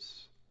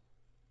is.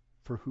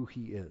 For who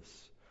he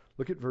is.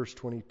 Look at verse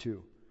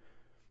 22.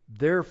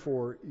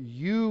 "Therefore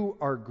you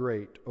are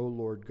great, O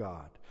Lord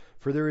God,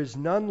 for there is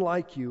none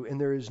like you, and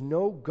there is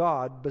no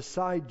God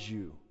besides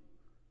you."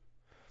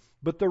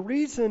 But the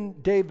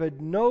reason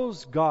David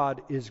knows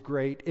God is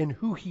great and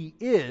who he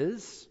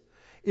is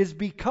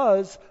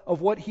because of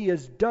what he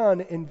has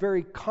done in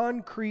very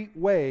concrete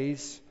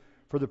ways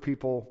for the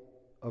people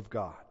of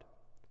God.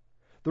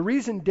 The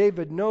reason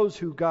David knows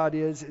who God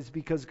is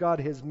because God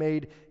has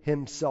made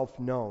himself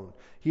known.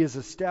 He has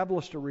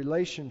established a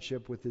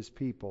relationship with his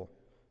people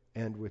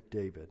and with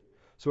David.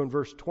 So in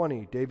verse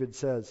 20, David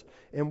says,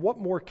 "And what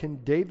more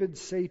can David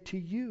say to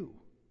you?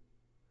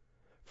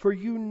 For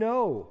you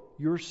know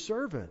your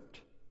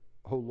servant,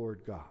 O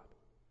Lord God."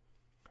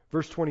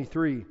 Verse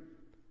 23,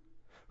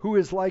 "Who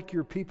is like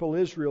your people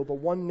Israel, the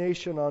one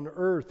nation on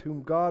earth,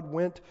 whom God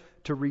went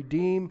to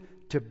redeem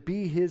to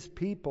be his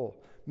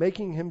people,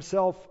 making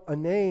himself a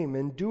name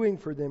and doing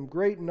for them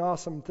great and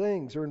awesome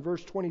things." Or in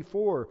verse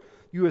 24,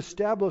 "You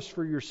established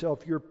for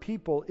yourself your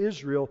people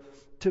Israel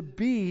to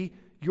be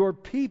your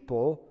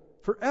people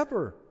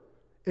forever.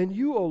 And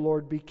you, O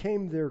Lord,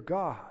 became their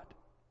God."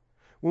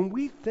 When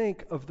we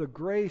think of the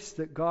grace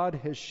that God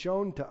has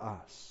shown to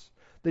us,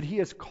 that he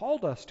has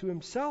called us to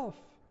himself,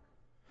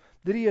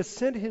 that he has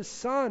sent his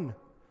Son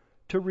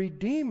to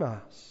redeem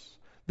us,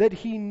 that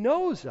he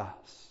knows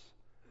us,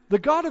 the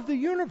God of the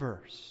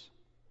universe,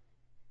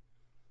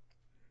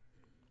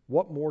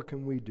 what more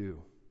can we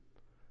do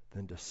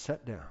than to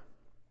sit down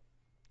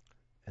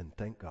and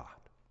thank God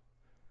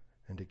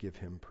and to give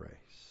him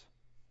praise?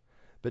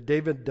 But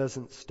David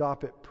doesn't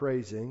stop at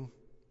praising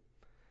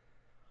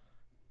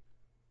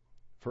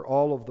for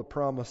all of the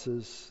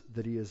promises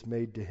that he has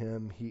made to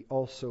him. He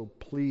also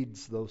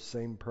pleads those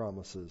same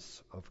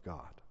promises of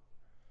God.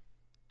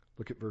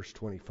 Look at verse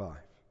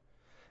 25.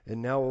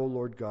 "And now, O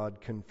Lord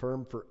God,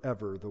 confirm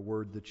forever the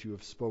word that you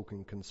have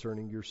spoken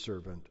concerning your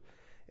servant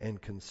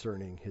and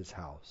concerning his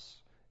house,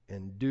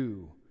 and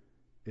do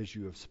as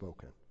you have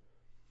spoken."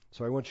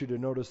 So I want you to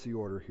notice the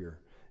order here.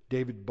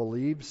 David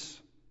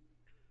believes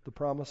the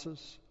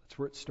promises. That's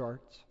where it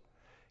starts.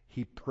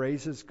 He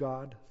praises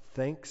God,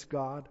 thanks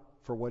God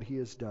for what he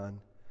has done.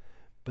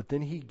 But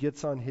then he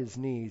gets on his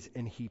knees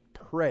and he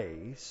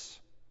prays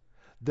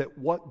that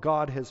what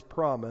God has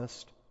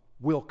promised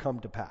will come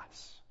to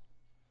pass.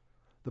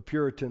 The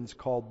Puritans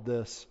called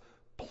this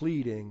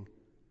pleading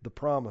the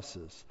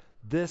promises.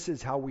 This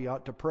is how we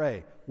ought to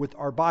pray, with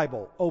our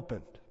Bible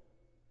opened.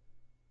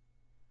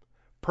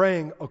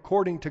 Praying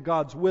according to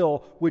God's will,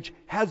 which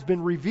has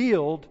been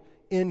revealed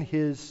in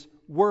his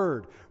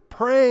word.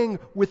 Praying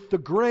with the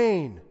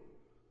grain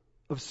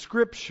of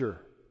Scripture.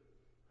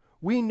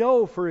 We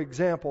know, for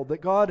example,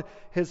 that God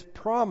has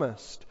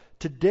promised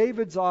to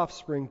David's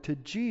offspring, to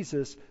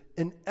Jesus,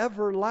 an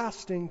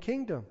everlasting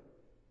kingdom.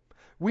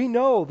 We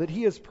know that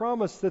he has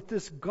promised that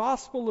this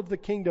gospel of the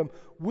kingdom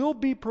will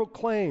be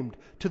proclaimed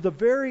to the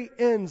very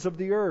ends of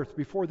the earth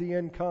before the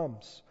end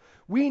comes.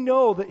 We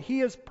know that he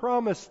has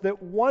promised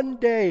that one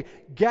day,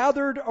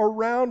 gathered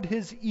around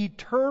his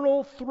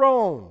eternal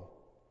throne,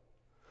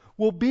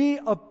 will be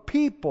a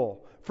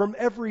people from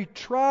every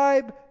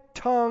tribe,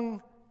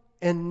 tongue,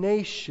 and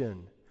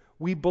nation.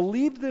 We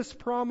believe this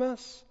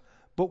promise,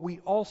 but we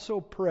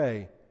also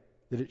pray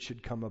that it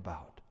should come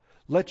about.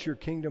 Let your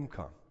kingdom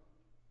come.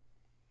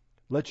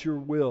 Let your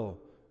will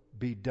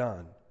be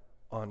done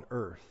on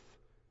earth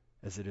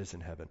as it is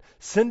in heaven.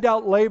 Send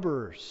out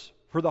laborers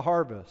for the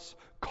harvest.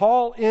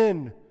 Call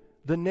in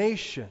the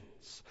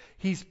nations.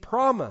 He's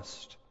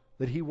promised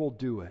that he will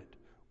do it.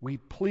 We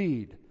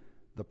plead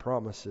the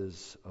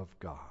promises of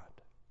God.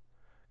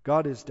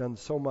 God has done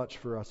so much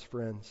for us,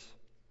 friends.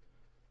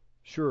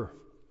 Sure,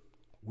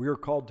 we are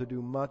called to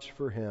do much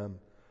for him,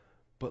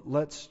 but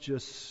let's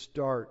just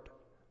start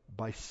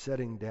by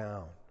sitting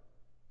down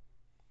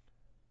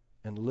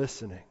and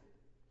listening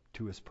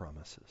to his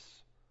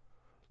promises.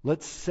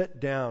 Let's sit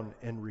down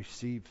and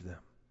receive them.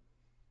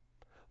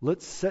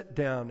 Let's sit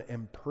down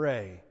and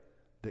pray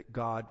that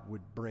God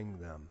would bring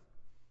them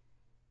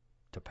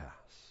to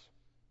pass.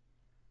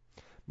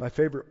 My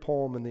favorite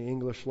poem in the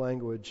English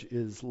language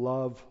is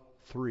Love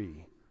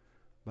 3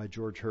 by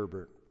George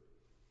Herbert.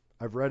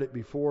 I've read it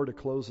before to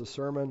close a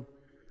sermon,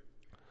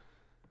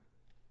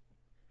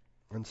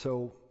 and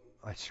so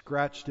I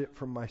scratched it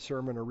from my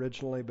sermon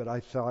originally, but I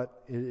thought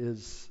it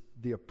is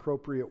the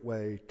appropriate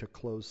way to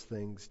close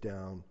things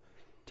down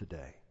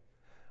today.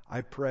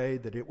 I pray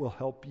that it will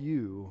help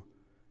you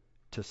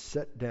to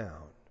sit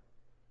down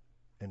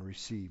and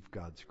receive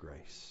God's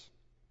grace.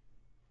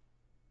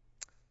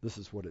 This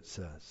is what it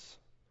says.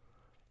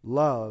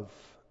 "Love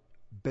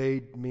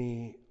bade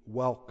me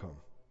welcome,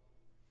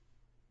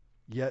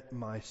 yet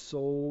my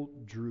soul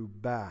drew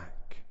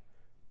back,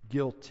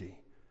 guilty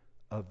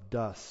of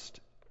dust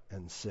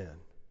and sin.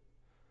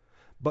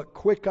 But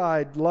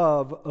quick-eyed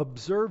love,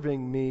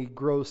 observing me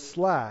grow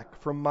slack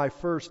from my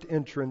first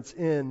entrance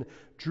in,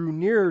 drew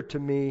near to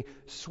me,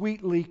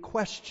 sweetly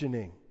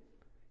questioning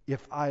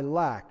if I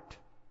lacked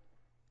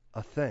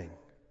a thing.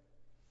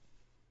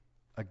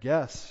 A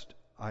guest,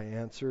 I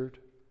answered,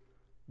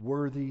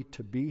 worthy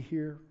to be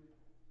here.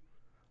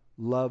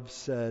 Love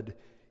said,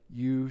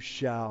 you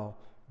shall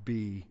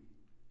be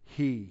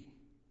he.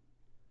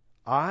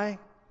 I,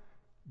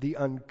 the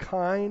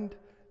unkind,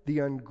 the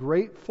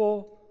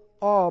ungrateful,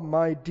 ah,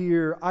 my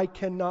dear, I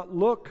cannot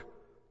look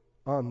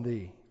on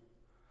thee.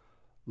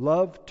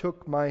 Love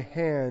took my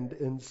hand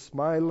and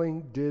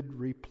smiling did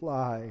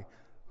reply,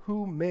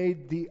 who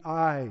made the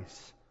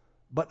eyes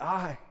but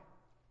I?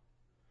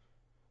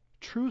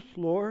 truth,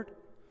 Lord,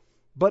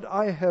 but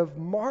I have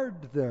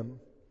marred them.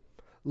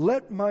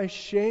 Let my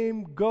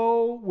shame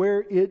go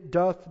where it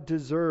doth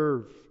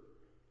deserve.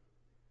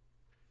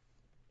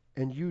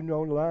 And you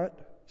know not,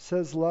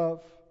 says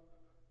love,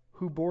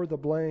 who bore the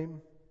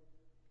blame.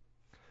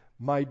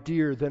 My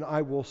dear, then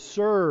I will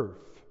serve.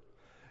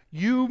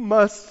 You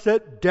must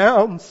sit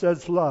down,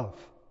 says love,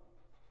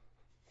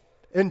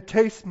 and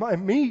taste my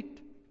meat.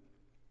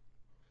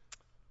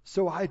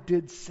 So I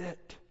did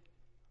sit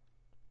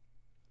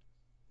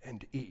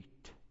and eat.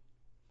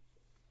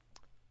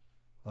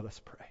 Let us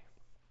pray.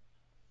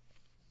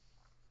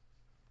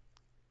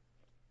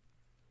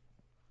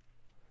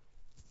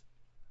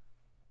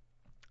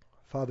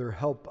 Father,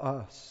 help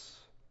us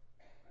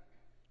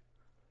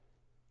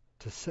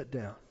to sit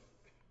down,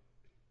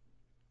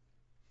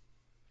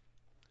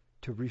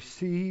 to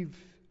receive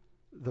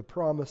the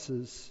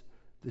promises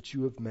that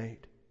you have made,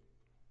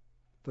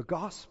 the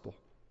gospel,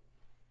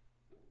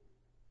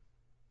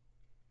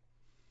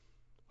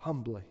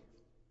 humbly,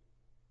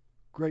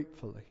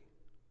 gratefully,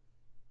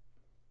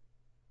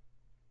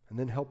 and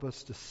then help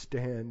us to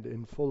stand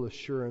in full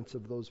assurance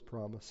of those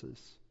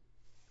promises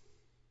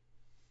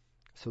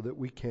so that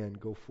we can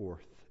go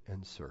forth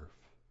and serve.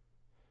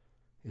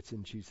 It's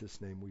in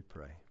Jesus' name we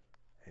pray.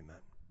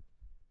 Amen.